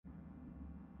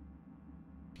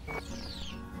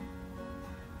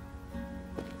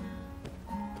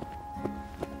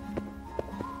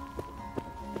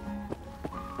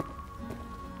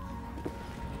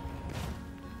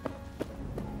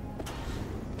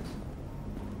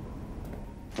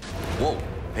Whoa,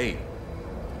 hey,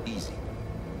 easy.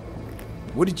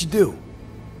 What did you do?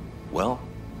 Well,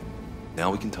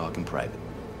 now we can talk in private.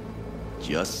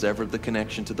 Just severed the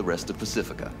connection to the rest of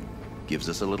Pacifica. Gives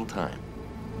us a little time.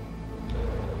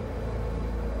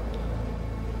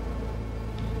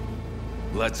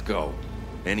 Let's go.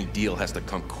 Any deal has to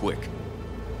come quick.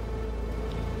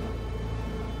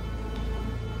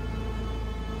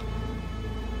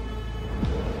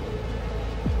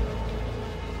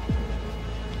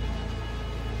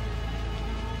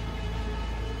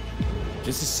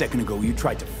 Just a second ago, you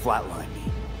tried to flatline me.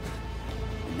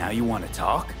 And now you want to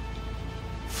talk?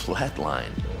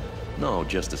 Flatline? No,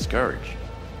 just discouraged.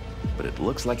 But it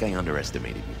looks like I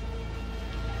underestimated you.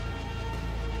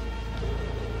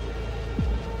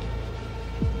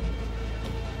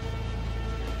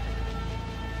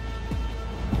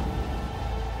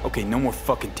 Okay, no more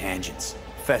fucking tangents.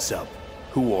 Fess up.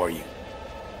 Who are you?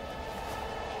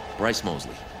 Bryce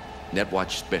Mosley,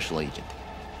 Netwatch Special Agent.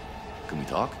 Can we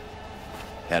talk?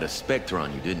 Had a Spectre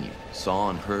on you, didn't you? Saw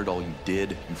and heard all you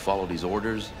did. You followed his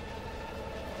orders.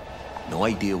 No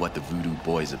idea what the Voodoo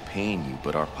boys are paying you,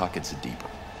 but our pockets are deeper.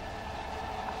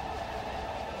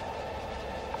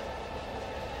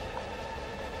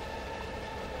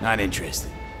 Not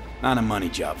interested. Not a money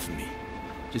job for me.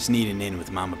 Just need an in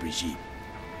with Mama Brigitte.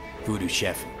 Voodoo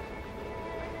chef.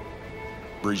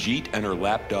 Brigitte and her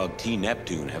lapdog T.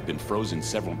 Neptune have been frozen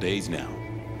several days now,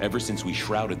 ever since we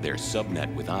shrouded their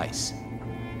subnet with ice.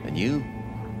 And you?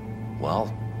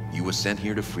 Well, you were sent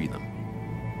here to free them.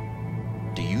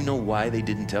 Do you know why they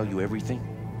didn't tell you everything?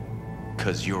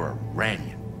 'Cause you're a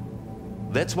Ranyan.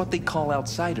 That's what they call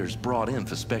outsiders brought in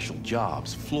for special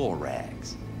jobs, floor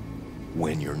rags.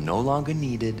 When you're no longer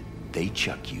needed, they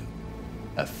chuck you.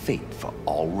 A fate for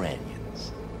all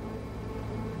Ranyans.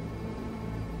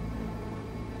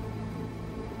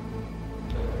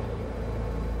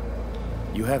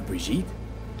 You have Brigitte?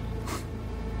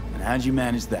 And how'd you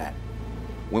manage that?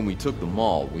 When we took the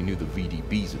mall, we knew the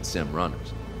VDBs had SIM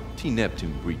runners. T.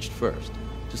 Neptune breached first,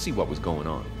 to see what was going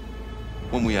on.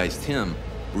 When we iced him,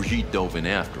 Brigitte dove in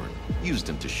after him, used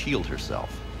him to shield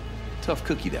herself. Tough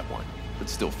cookie, that one, but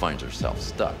still finds herself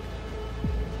stuck.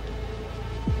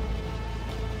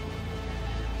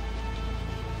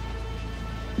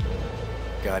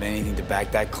 Got anything to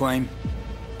back that claim?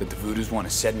 That the Voodoos want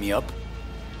to set me up?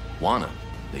 Wanna?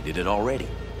 They did it already.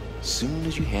 Soon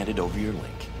as you handed over your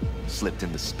link, slipped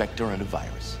in the Spectre and a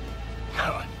virus.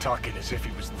 Oh, talking as if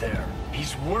he was there.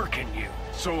 He's working you.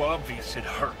 So obvious it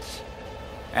hurts.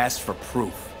 Asked for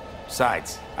proof.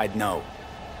 Besides, I'd know.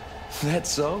 That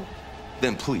so?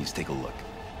 Then please take a look.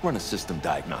 Run a system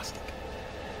diagnostic.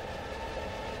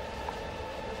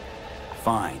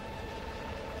 Fine.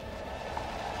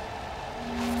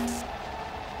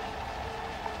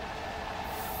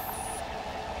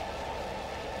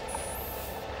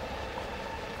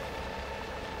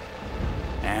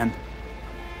 And?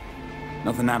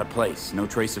 Nothing out of place. No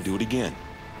trace of... Do it again.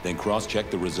 Then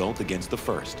cross-check the result against the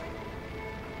first.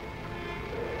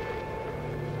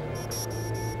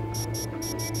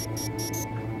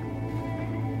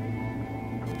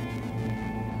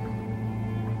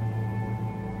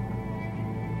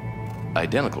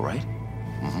 Identical, right?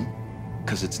 Mm-hmm.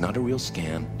 'Cause it's not a real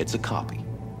scan, it's a copy.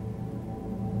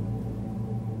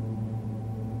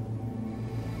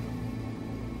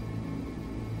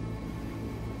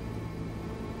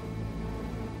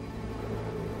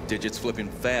 Digits flipping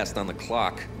fast on the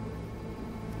clock.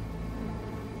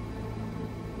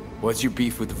 What's your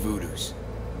beef with the Voodoos?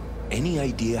 Any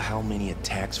idea how many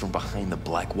attacks from behind the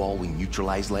Black Wall we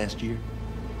neutralized last year?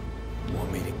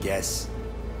 Want me to guess?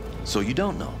 So you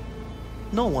don't know.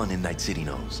 No one in Night City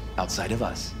knows, outside of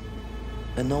us.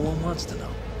 And no one wants to know.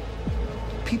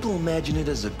 People imagine it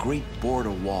as a great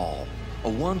border wall, a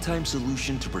one-time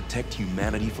solution to protect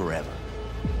humanity forever.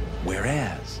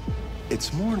 Whereas,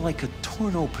 it's more like a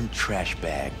torn-open trash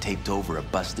bag taped over a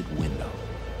busted window.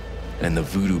 And the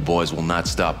Voodoo boys will not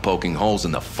stop poking holes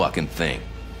in the fucking thing.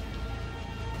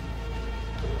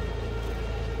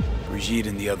 Brigitte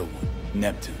and the other one,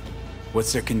 Neptune.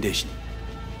 What's their condition?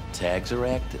 Tags are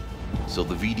active, so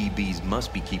the VDBs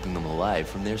must be keeping them alive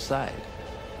from their side.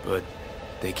 But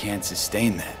they can't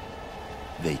sustain that.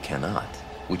 They cannot,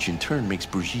 which in turn makes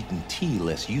Brigitte and T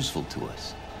less useful to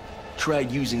us.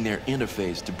 Tried using their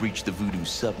interface to breach the Voodoo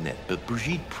subnet, but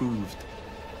Brigitte proved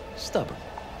stubborn.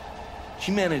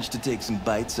 She managed to take some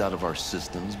bites out of our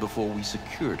systems before we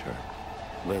secured her.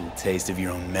 Little taste of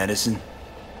your own medicine?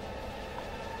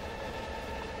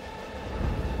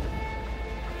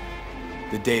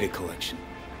 The data collection.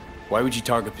 Why would you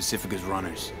target Pacifica's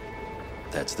runners?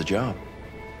 That's the job.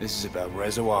 This is about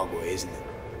Rezo Agua, isn't it?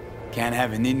 Can't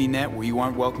have an indie net where you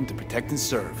aren't welcome to protect and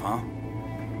serve, huh?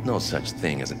 No such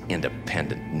thing as an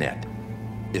independent net.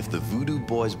 If the Voodoo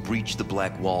Boys breach the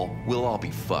Black Wall, we'll all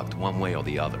be fucked one way or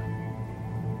the other.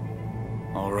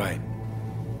 All right.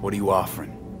 What are you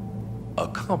offering? A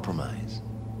compromise.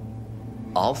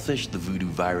 I'll fish the voodoo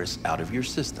virus out of your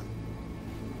system.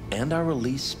 And I'll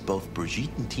release both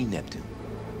Brigitte and T. Neptune.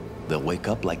 They'll wake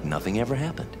up like nothing ever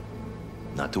happened.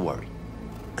 Not to worry.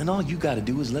 And all you gotta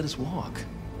do is let us walk.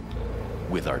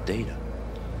 With our data.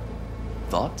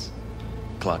 Thoughts?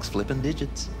 Clock's flipping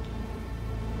digits.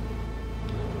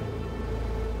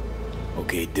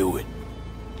 Okay, do it.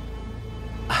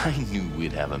 I knew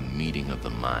we'd have a meeting of the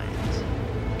minds.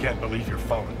 Can't believe you're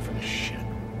falling for this shit.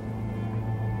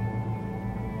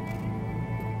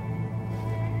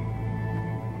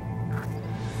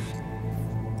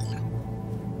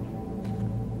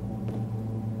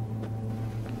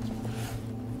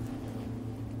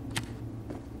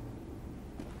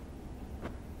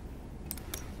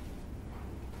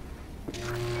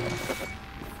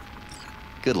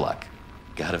 Good luck.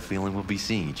 Got a feeling we'll be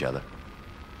seeing each other.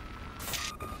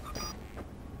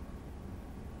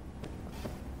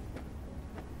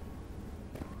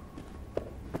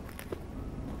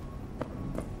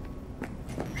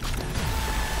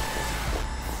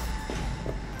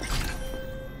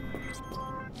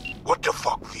 What the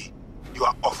fuck, V? You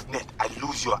are off net. I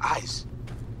lose your eyes.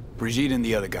 Brigitte and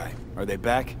the other guy, are they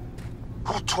back?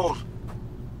 Who told?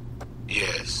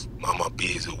 Yes, Mama B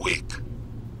is awake.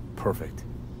 Perfect,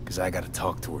 because I gotta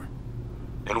talk to her.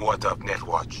 And what of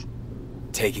Netwatch?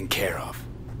 Taken care of.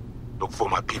 Look for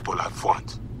my people at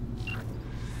front.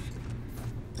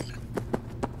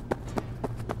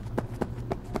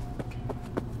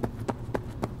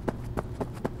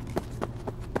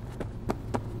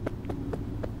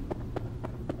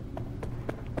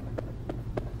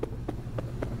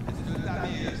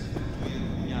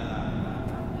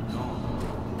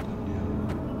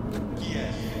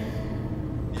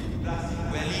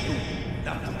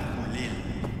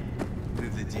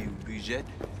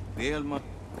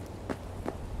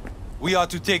 We are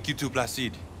to take you to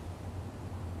Placide.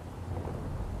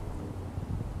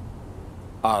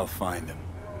 I'll find them.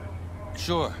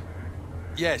 Sure.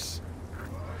 Yes.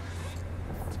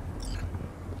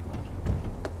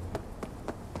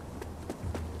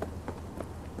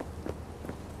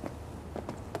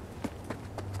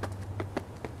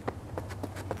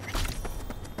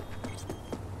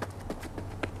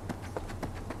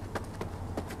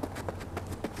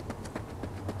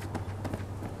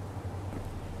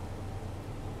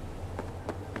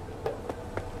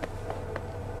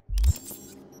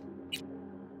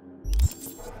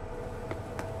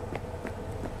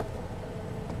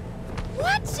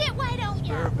 What shit, why don't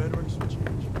ya?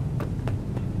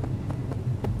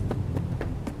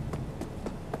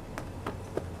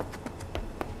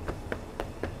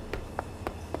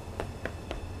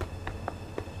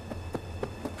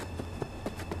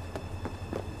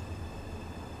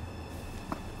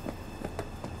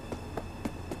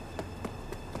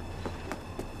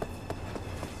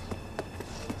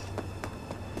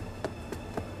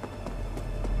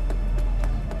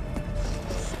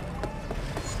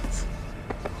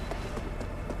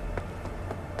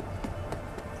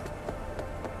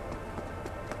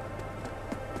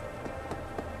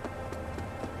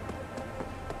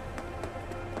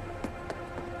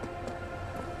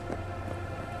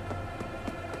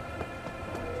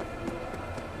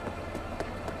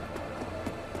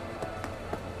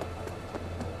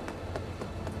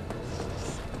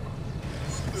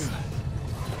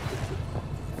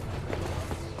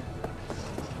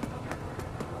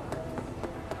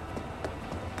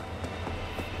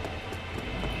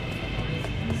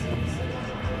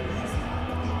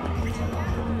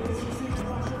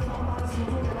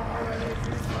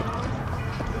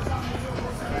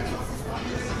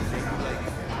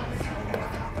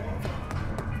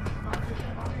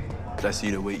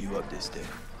 Placide wait you up this day.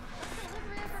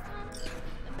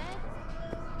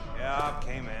 Yeah,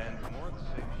 okay, man. More of the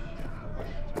same shit.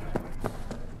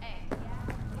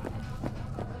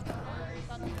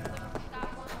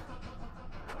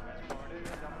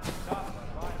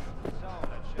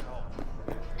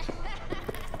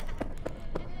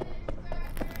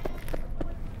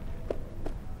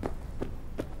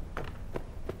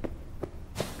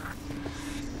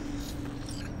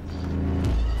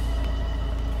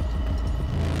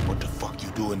 What the fuck you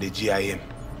doing the GIM?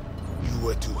 You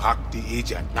were to hack the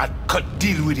agent, not cut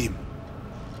deal with him.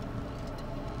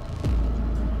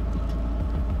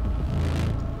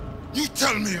 You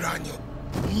tell me, Ranyo.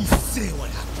 You say what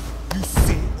happened. You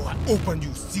say, or I open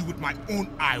you, see with my own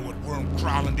eye what worm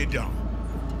crawling they down.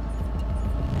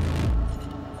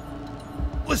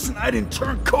 Listen, I didn't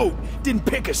turn coat, didn't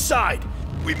pick a side.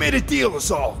 We made a deal,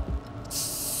 us all.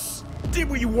 Did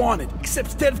what you wanted, except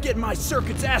instead of getting my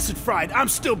circuits acid fried, I'm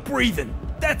still breathing.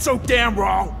 That's so damn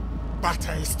wrong.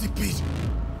 Bata is stupid.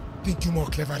 Think you more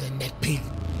clever than that pig.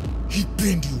 He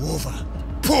bend you over,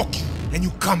 poke you, and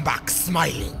you come back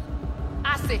smiling.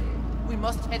 I say, we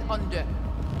must head under.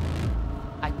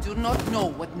 I do not know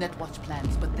what Netwatch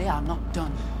plans, but they are not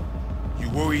done. You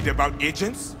worried about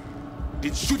agents?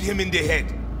 Then shoot him in the head.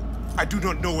 I do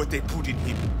not know what they put in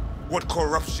him. What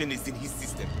corruption is in his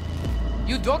system.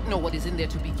 You don't know what is in there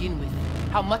to begin with.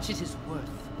 How much it is worth.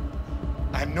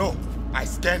 I know. I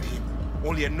scanned him.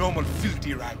 Only a normal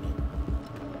filthy Rani.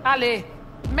 Ale,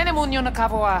 menemunyo na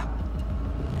kavoa.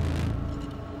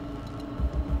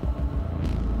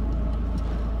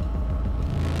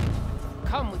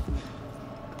 Come with me.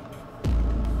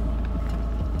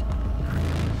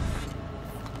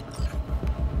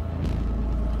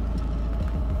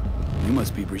 You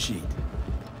must be Brigitte.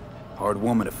 Hard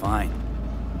woman to find.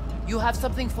 You have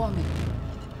something for me.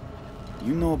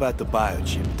 You know about the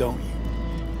biochip, don't you?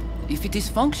 If it is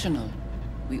functional,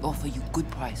 we offer you good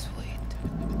price for it.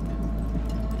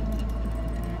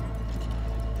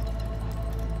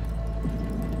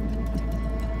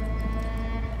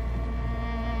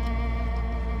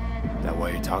 That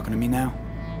why you're talking to me now?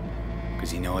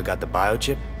 Because you know I got the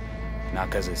biochip? Not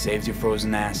because I saved your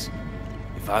frozen ass?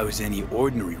 If I was any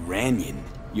ordinary Ranyan,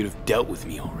 you'd have dealt with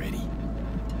me already.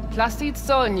 Placide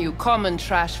saw in you common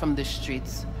trash from the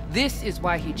streets. This is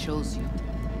why he chose you.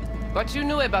 But you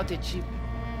knew about the chip,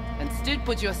 and still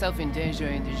put yourself in danger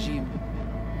in the gym.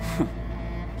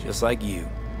 Just like you.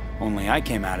 Only I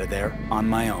came out of there on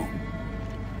my own.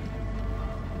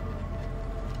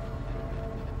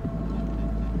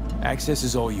 Access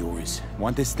is all yours.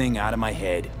 Want this thing out of my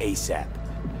head ASAP.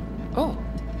 Oh.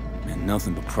 And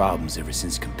nothing but problems ever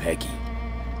since Konpeki.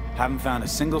 Haven't found a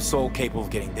single soul capable of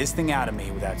getting this thing out of me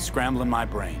without scrambling my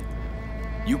brain.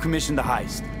 You commissioned the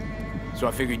heist, so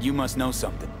I figured you must know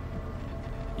something.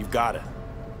 You've gotta.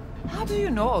 How do you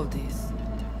know all this?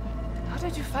 How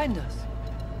did you find us?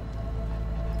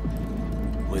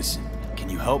 Listen, can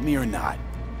you help me or not?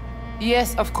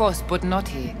 Yes, of course, but not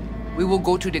here. We will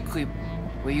go to the crib,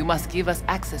 where you must give us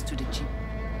access to the chip.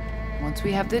 Once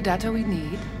we have the data we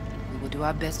need, we will do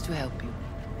our best to help you.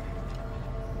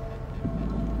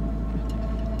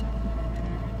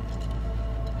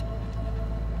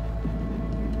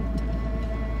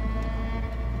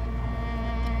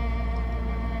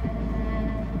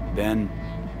 Then,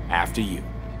 after you.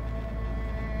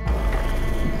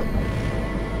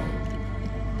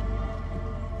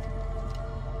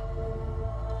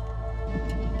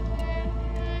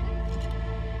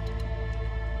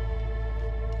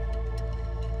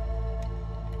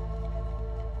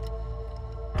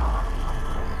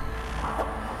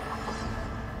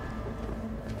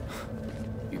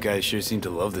 You guys sure seem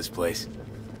to love this place.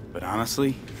 But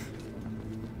honestly,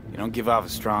 you don't give off a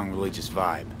strong religious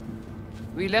vibe.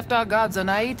 We left our gods on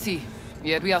Haiti,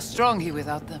 yet we are strong here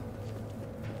without them.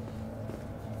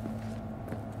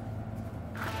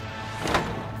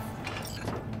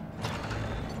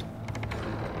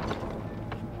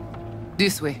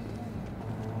 This way.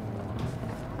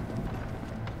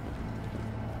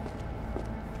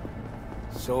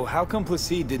 So how come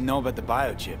Placide didn't know about the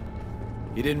biochip?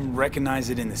 He didn't recognize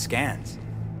it in the scans.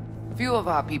 Few of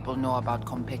our people know about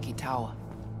Konpeki Tower.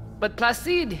 But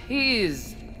Placide, he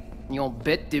is... your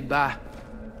bête de bas.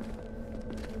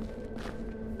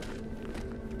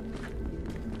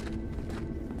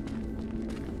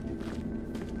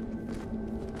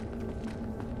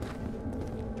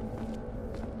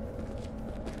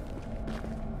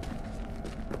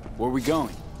 Where are we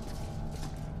going?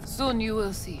 Soon you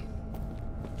will see.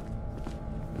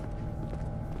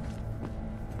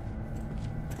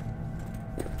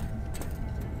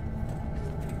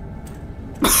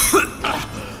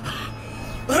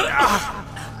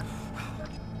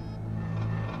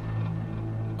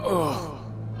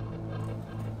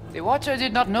 The Watcher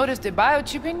did not notice the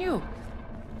biochip in you.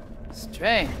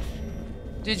 Strange.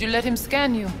 Did you let him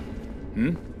scan you?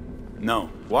 No.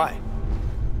 Why?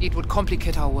 It would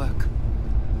complicate our work.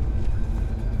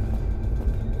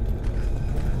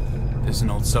 This an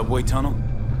old subway tunnel?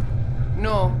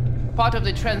 No, part of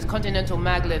the transcontinental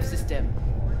maglev system.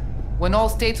 When all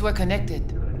states were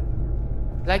connected.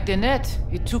 Like the net,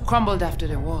 it too crumbled after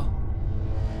the war.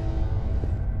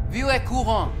 View est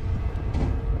courant.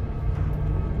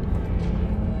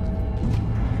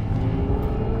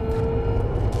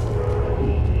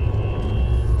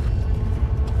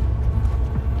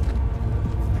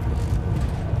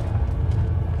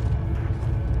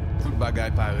 Tout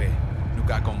bagay pare. Nou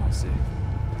ka komanse.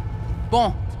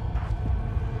 Bon.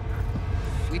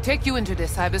 We take you into the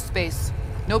cyberspace.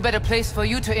 No better place for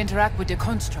you to interact with the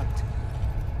construct.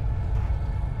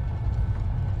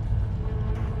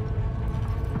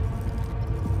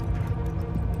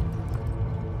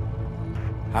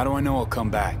 How do I know I'll come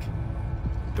back?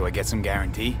 Do I get some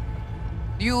guarantee?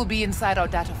 You'll be inside our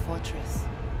data fortress.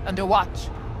 Under watch.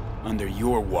 Under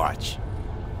your watch.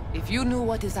 If you knew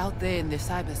what is out there in the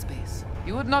cyberspace,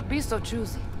 you would not be so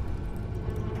choosy.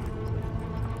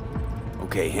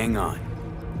 Okay, hang on.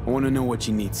 I want to know what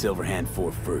you need Silverhand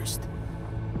for first.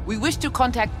 We wish to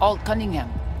contact Alt Cunningham.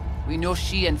 We know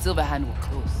she and Silverhand were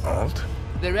close. Alt?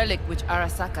 The relic which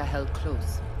Arasaka held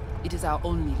close. It is our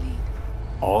only lead.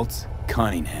 Alt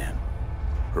Cunningham.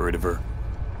 Heard of her?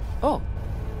 Oh.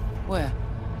 Where?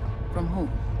 From whom?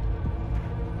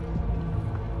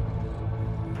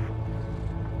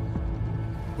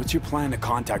 What's your plan to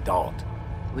contact Alt?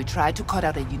 We tried to cut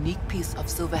out a unique piece of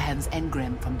Silverhand's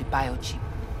engram from the biochip.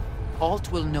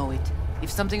 Alt will know it. If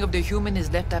something of the human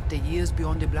is left after years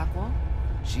beyond the Black Wall,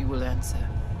 she will answer.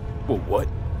 Well, what?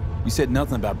 You said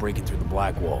nothing about breaking through the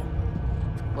Black Wall.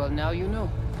 Well, now you know.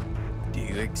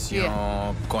 Direction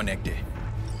connectée.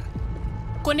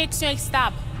 Connexion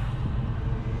stable.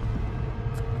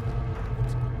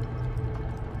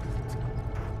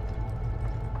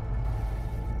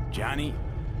 Johnny,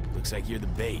 looks like you're the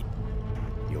bait.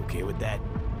 You okay with that?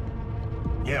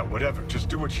 Yeah, whatever. Just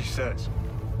do what she says.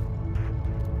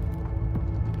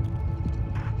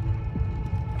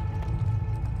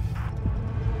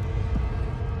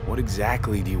 What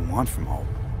exactly do you want from Alt?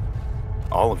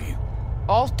 All of you?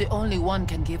 Alt, the only one,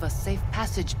 can give us safe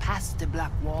passage past the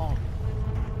Black Wall.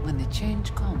 When the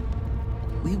change comes,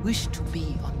 we wish to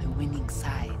be on the winning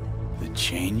side. The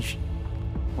change?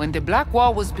 When the Black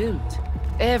Wall was built,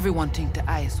 everyone think the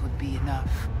ice would be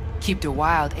enough. Keep the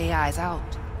wild AIs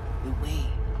out, away.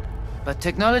 But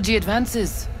technology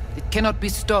advances. It cannot be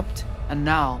stopped. And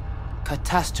now,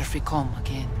 catastrophe come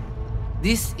again.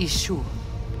 This is sure,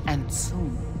 and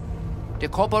soon. The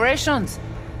corporations,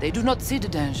 they do not see the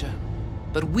danger.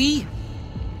 But we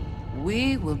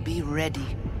will be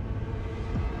ready.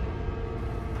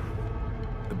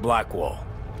 The Black Wall.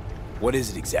 What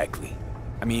is it exactly?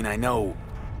 I mean, I know...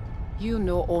 You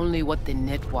know only what the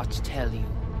Netwatch tell you.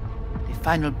 The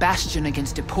final bastion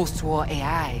against the post-war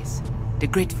AIs. The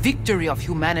great victory of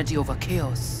humanity over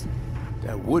chaos.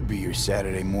 That would be your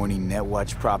Saturday morning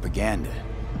Netwatch propaganda.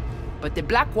 But the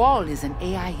Black Wall is an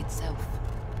AI itself.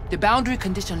 The boundary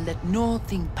condition let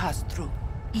nothing pass through,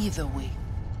 either way.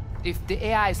 If the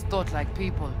AIs thought like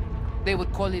people, they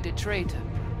would call it a traitor.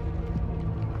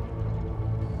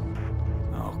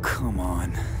 Oh, come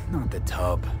on. Not the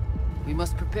tub. We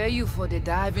must prepare you for the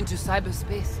dive into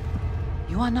cyberspace.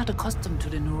 You are not accustomed to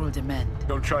the neural demand.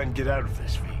 Don't try and get out of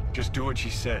this, V. Just do what she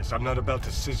says. I'm not about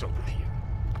to sizzle with you.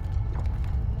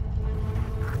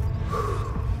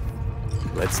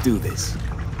 Let's do this.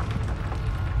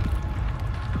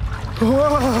 Ki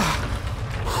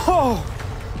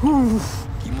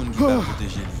moun ki va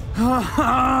protéger li?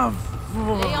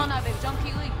 Léon avec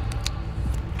Junkie Lee.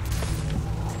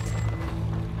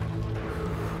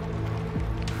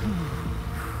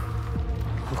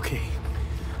 Okay.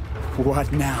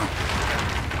 What now?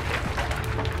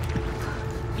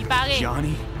 Il paraît.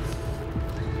 Johnny?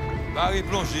 Barre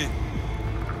plongée.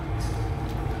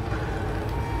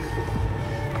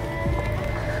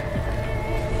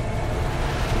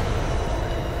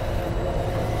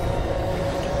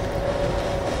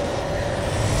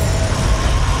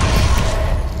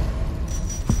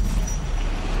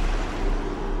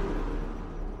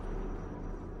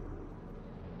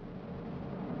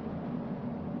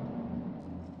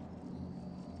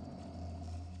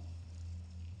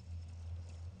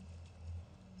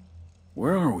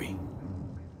 Where are we?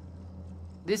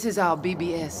 This is our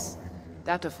BBS,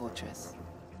 Data Fortress.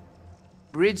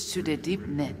 Bridge to the deep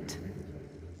net.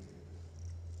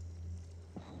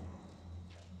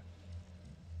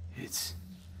 It's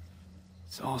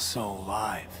all so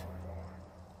alive.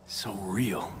 So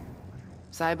real.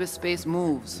 Cyberspace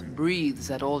moves, breathes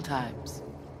at all times.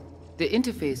 The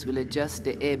interface will adjust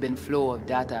the ebb and flow of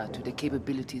data to the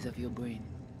capabilities of your brain.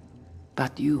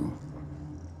 But you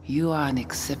are an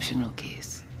exceptional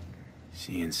case.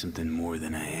 Seeing something more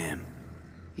than I am.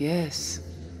 Yes,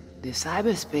 the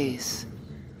cyberspace,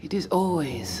 it is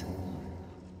always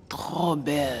trop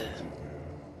belle.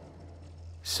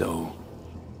 So,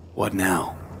 what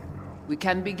now? We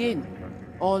can begin.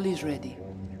 All is ready.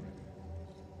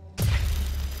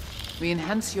 We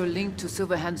enhance your link to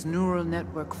Silverhand's neural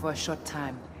network for a short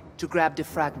time to grab the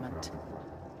fragment.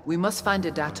 We must find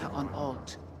the data on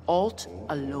Alt. Alt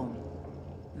alone.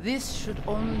 This should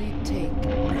only take...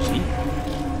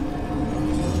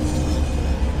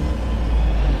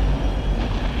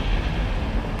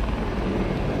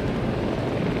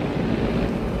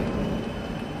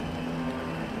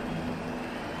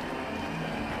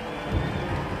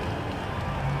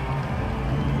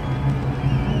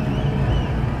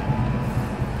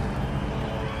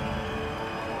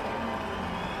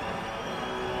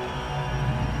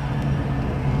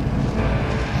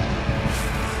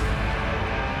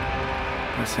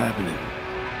 What's happening?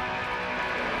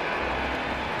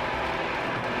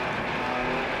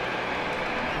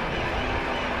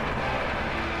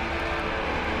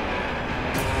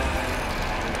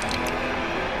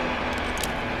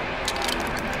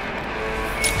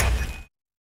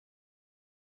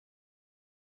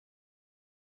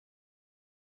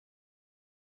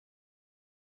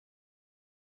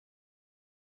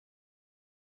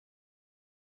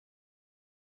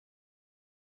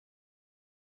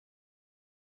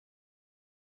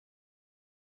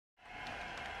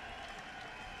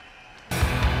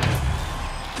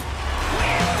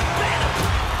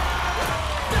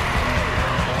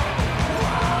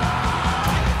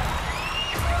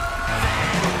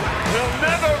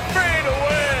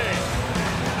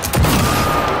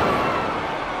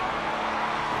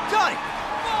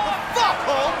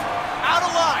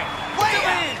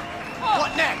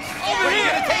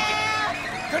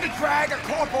 Drag a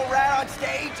corporal rat on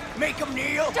stage, make him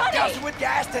kneel, douse him with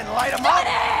gas, then light him up.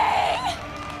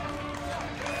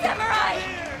 Samurai!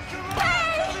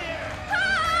 Hey!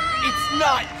 It's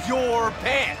not your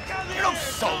band. You're no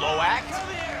solo act.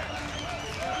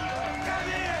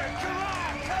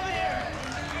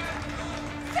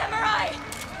 Samurai!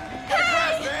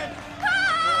 Hey! Man.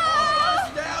 Us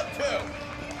down too.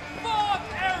 Bob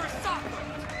Arasaka!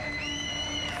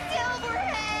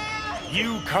 Silverhand!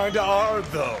 You kinda are,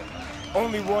 though.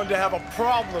 Only one to have a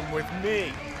problem with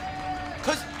me.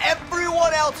 'Cause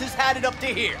everyone else has had it up to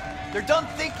here. They're done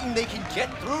thinking they can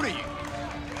get through to you.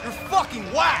 You're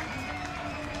fucking whacked.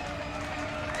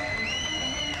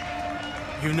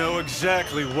 You know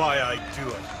exactly why I do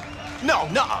it. No,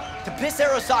 nuh-uh. To piss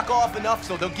Arasaka off enough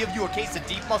so they'll give you a case of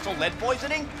deep muscle lead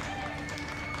poisoning?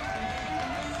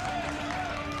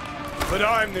 But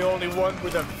I'm the only one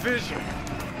with a vision.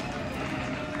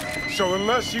 So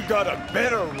unless you got a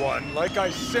better one, like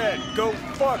I said, go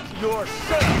fuck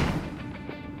yourself!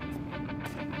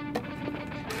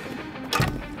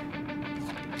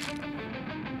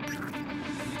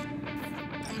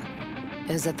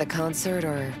 Is it the concert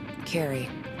or Carrie?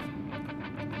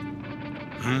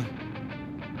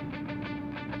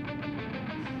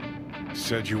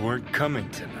 Said you weren't coming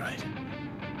tonight.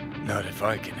 Not if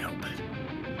I can help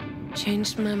it.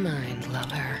 Changed my mind,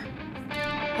 lover.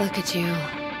 Look at you.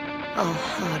 All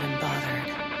hot and bothered.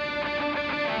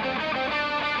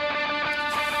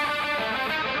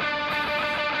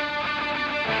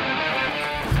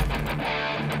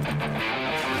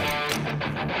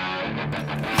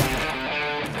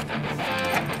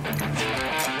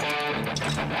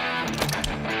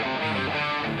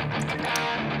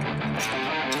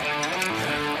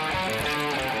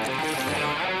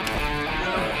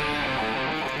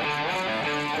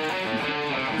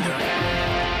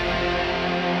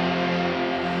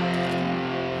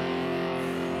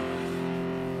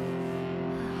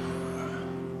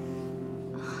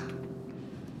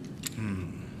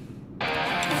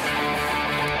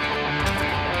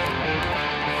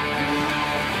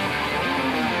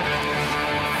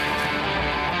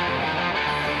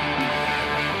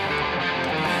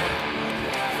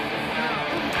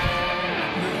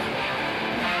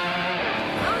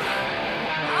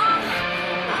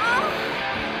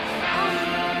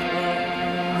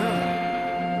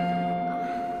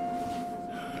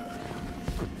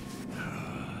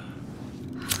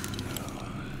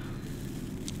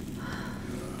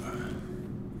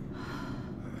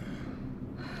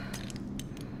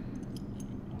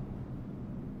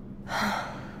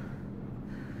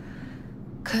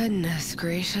 Goodness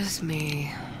gracious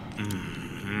me.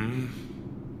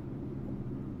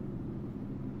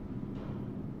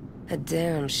 A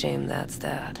damn shame that's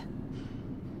that.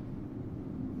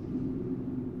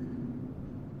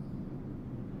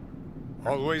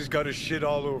 Always gotta shit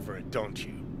all over it, don't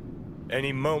you?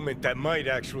 Any moment that might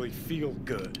actually feel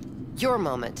good. Your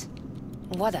moment.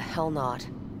 Why the hell not?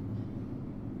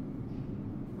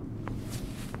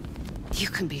 You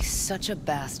can be such a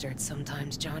bastard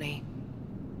sometimes, Johnny.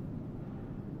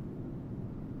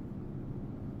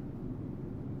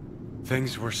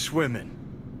 Things were swimming.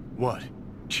 What?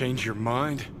 Change your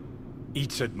mind?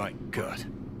 Eats at my gut.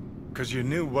 'Cause you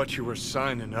knew what you were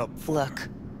signing up for. Look,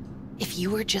 if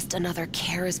you were just another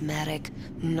charismatic,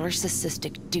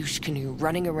 narcissistic douche canoe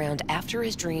running around after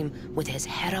his dream with his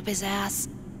head up his ass,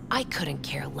 I couldn't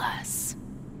care less.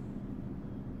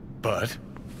 But?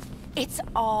 It's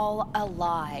all a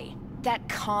lie. That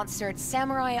concert,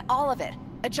 Samurai, all of it.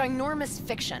 A ginormous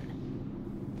fiction.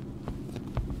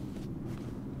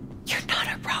 You're not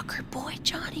a rocker boy,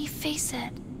 Johnny, face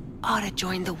it. Ought to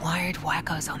join the wired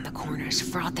wackos on the corners,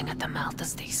 frothing at the mouth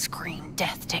as they scream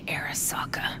death to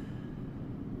Arasaka.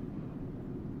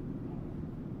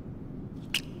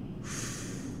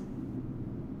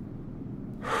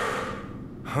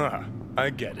 Huh, I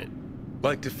get it.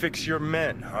 Like to fix your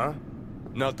men, huh?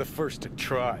 Not the first to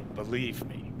try, believe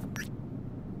me.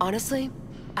 Honestly,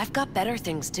 I've got better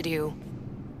things to do.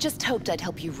 Just hoped I'd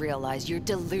help you realize you're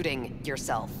deluding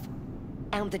yourself.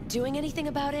 And the doing anything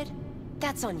about it,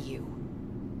 that's on you.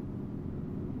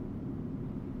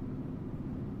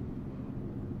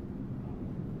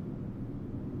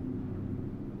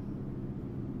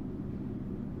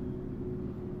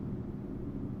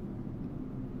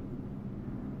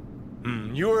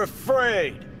 You were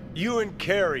afraid. You and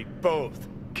Carrie both.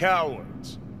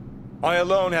 Cowards. I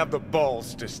alone have the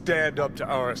balls to stand up to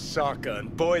Arasaka,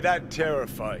 and boy, that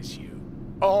terrifies you.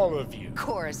 All of you. Of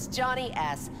course, Johnny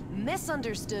S.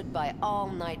 Misunderstood by all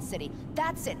Night City.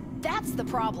 That's it. That's the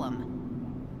problem.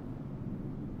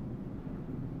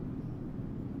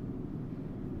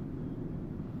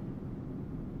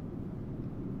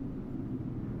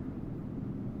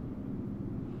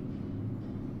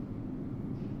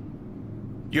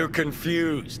 You're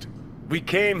confused. We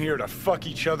came here to fuck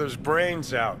each other's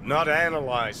brains out, not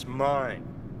analyze mine.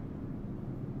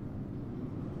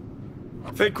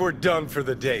 Think we're done for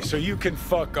the day, so you can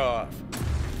fuck off.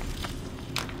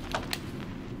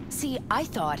 See, I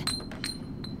thought...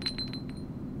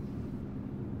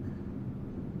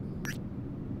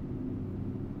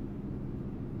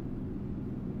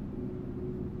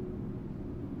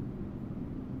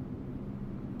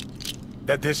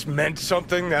 That this meant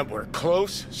something, that we're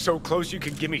close? So close you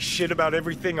can give me shit about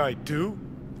everything I do?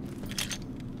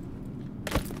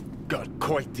 Got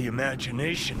quite the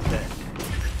imagination then.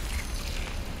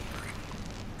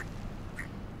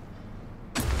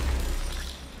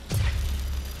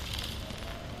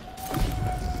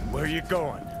 Where you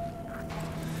going?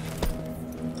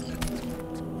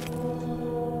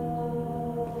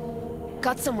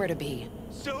 Got somewhere to be.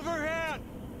 Silverhand!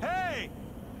 Hey!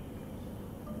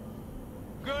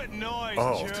 Good noise,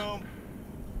 Jim.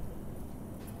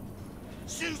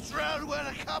 Shoots round when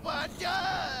a couple are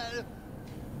done.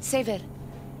 Save it.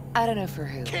 I don't know for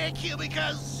who. Can't kill me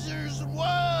cause there's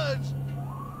words.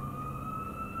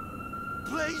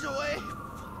 Please away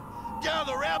down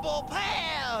the rebel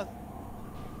path.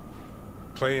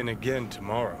 Playing again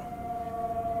tomorrow.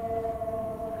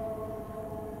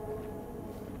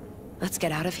 Let's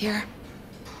get out of here.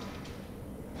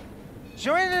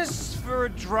 Join us for a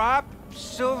drop,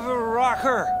 Silver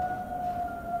Rocker.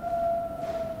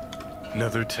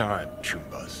 Another time,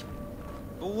 Chumbas.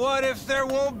 What if there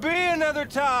won't be another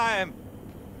time?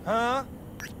 Huh?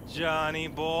 Johnny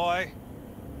boy?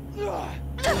 Let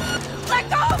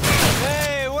go of me!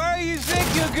 Hey, where do you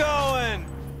think you're going?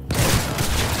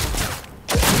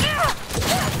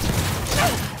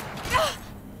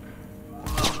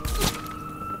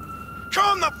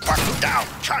 Calm the fuck down,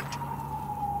 cunt!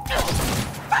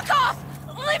 Fuck off!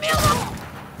 Leave me alone!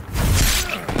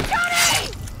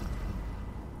 Johnny!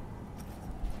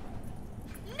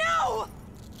 No!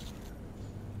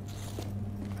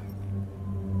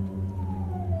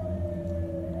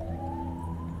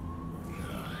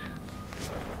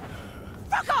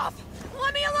 Fuck off!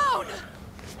 Let me alone!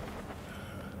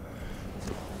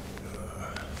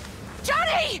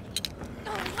 Johnny!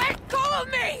 Let go of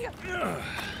me!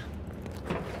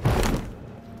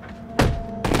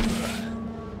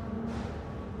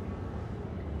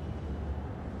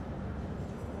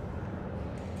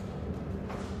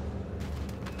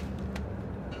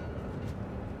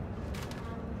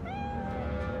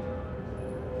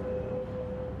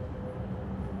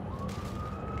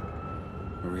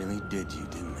 Really did you,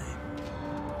 didn't they?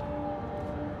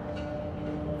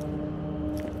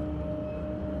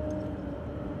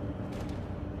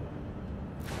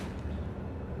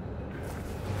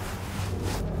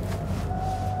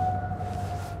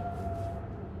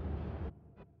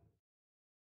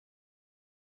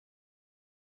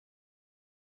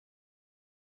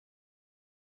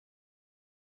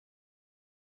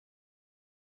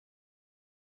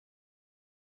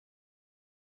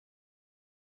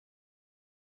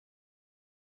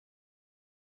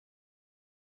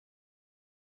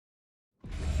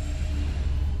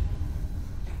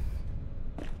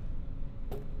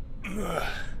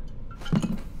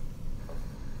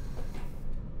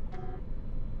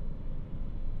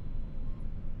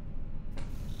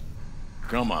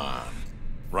 Come on.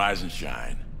 Rise and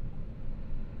shine.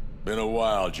 Been a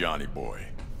while, Johnny boy.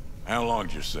 How long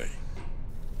did you say?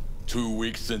 2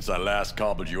 weeks since I last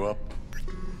cobbled you up?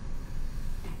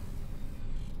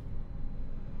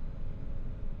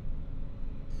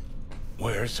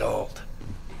 Where's Alt?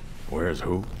 Where's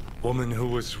who? Woman who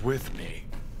was with me.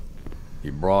 He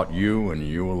brought you and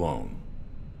you alone.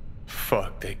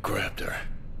 Fuck, they grabbed her.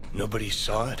 Nobody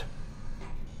saw it?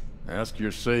 Ask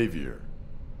your savior.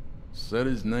 Said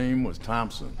his name was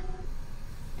Thompson.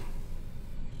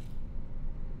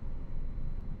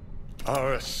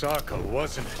 Arasaka,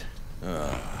 wasn't it?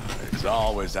 It's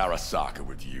always Arasaka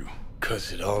with you.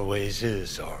 'Cause it always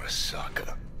is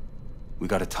Arasaka. We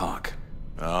gotta talk.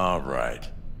 All right.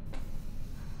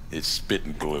 It's spit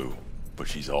and glue, but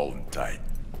she's holding tight.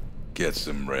 Get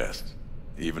some rest.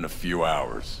 Even a few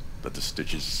hours. Let the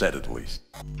stitches set at least.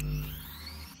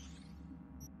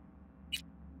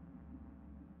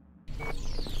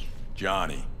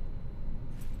 Johnny.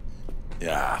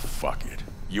 Yeah, fuck it.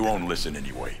 You won't listen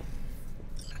anyway.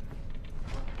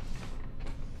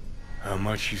 How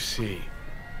much you see?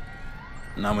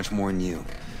 Not much more than you.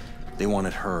 They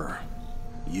wanted her.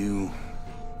 You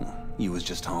was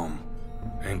just home.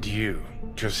 And you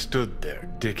just stood there,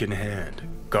 dick in hand,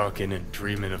 gawking and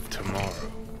dreaming of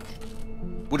tomorrow.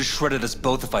 Would've shredded us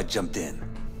both if I jumped in.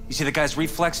 You see the guy's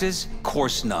reflexes?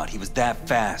 Course not, he was that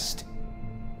fast.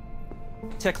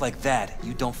 Tech like that,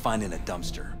 you don't find in a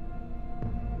dumpster.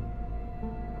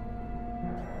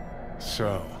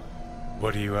 So,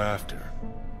 what are you after?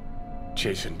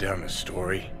 Chasing down a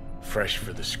story? Fresh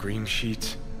for the scream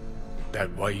sheets? That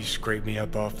why you scraped me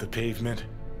up off the pavement?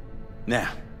 Nah,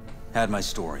 had my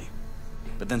story.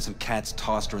 But then some cats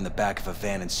tossed her in the back of a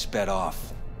van and sped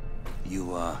off.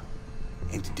 You,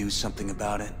 aim to do something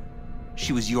about it?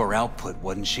 She was your output,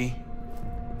 wasn't she?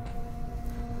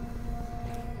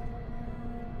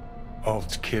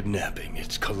 Alt's kidnapping,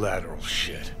 it's collateral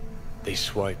shit. They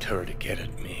swiped her to get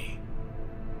at me.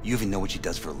 You even know what she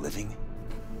does for a living?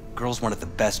 Girl's one of the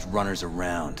best runners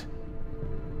around.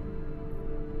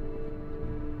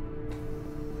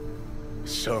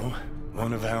 So,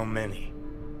 one of how many?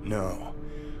 No.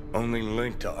 Only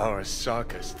link to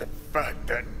Arasaka's the fact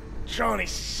that Johnny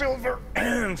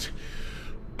Silverhand's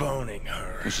boning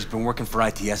her. And she's been working for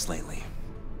ITS lately.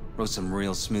 Wrote some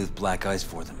real smooth black ice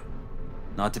for them.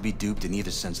 Not to be duped in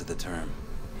either sense of the term.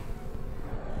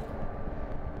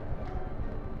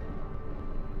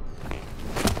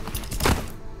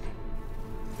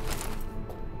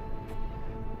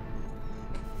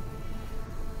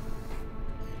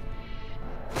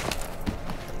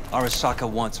 Arasaka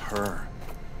wants her.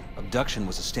 Abduction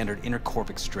was a standard intercorp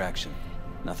extraction.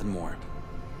 Nothing more.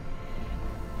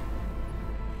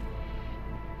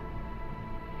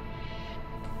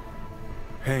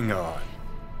 Hang on.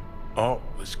 Alt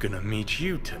was gonna meet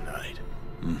you tonight.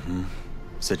 Mm-hmm.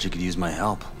 Said you could use my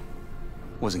help.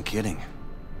 Wasn't kidding.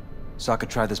 Sokka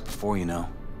tried this before, you know.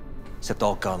 Except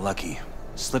Alt got lucky.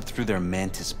 Slipped through their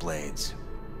mantis blades.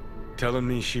 Telling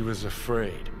me she was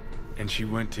afraid, and she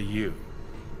went to you.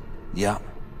 Yeah.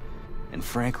 And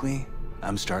frankly,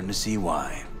 I'm starting to see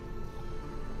why.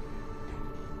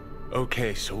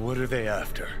 Okay, so what are they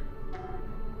after?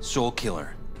 Soul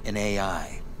Killer, an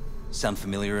AI. Sound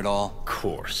familiar at all?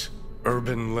 Course.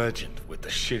 Urban legend with the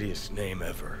shittiest name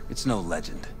ever. It's no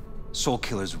legend. Soul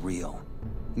Killer's real.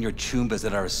 And your Chumbas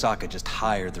at Arasaka just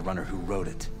hired the runner who wrote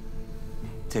it.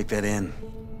 Take that in.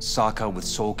 Sokka with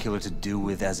Soul Killer to do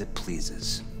with as it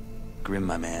pleases. Grim,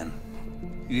 my man.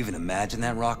 You even imagine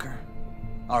that, Rocker?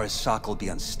 Arasaka will be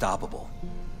unstoppable.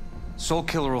 Soul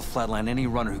Killer will flatline any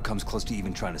runner who comes close to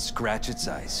even trying to scratch its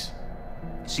ice.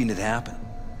 Seen it happen.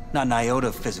 Not an iota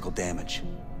of physical damage.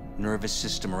 Nervous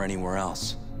system or anywhere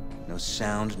else. No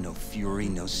sound, no fury,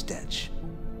 no stench.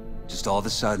 Just all of a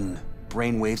sudden,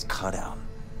 brainwaves cut out.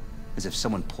 As if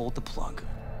someone pulled the plug.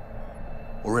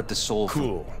 Or ripped the soul from...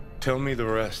 Cool. Tell me the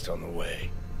rest on the way.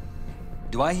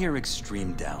 Do I hear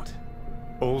extreme doubt?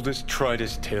 Oldest,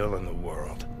 tritest tale in the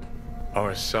world.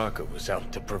 Arasaka was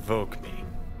out to provoke me.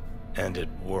 And it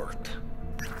worked.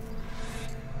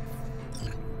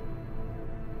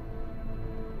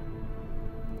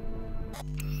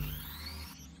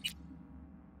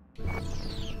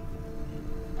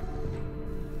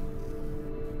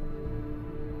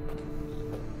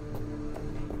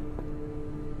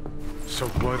 So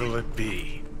what'll it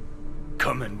be?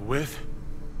 Coming with?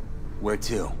 Where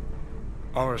to?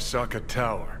 Arasaka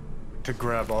Tower. To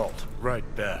grab Alt. Right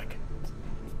back.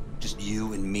 Just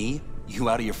you and me? You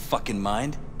out of your fucking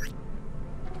mind?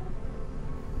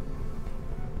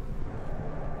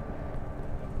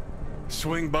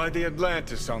 Swing by the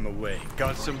Atlantis on the way.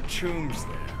 Got some chooms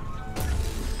there.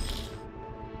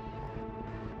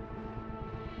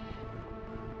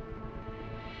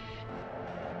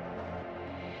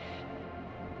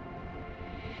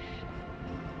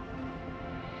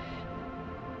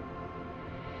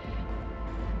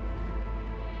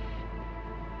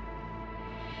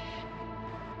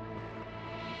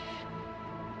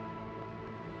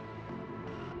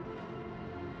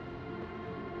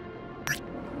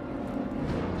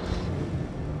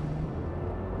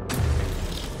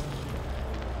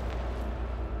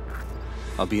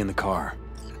 I'll be in the car.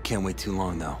 Can't wait too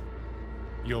long, though.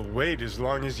 You'll wait as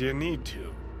long as you need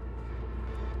to.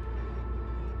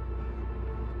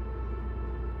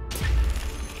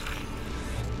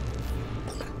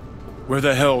 Where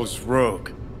the hell's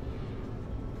Rogue?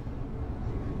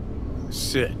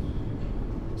 Sit.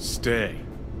 Stay.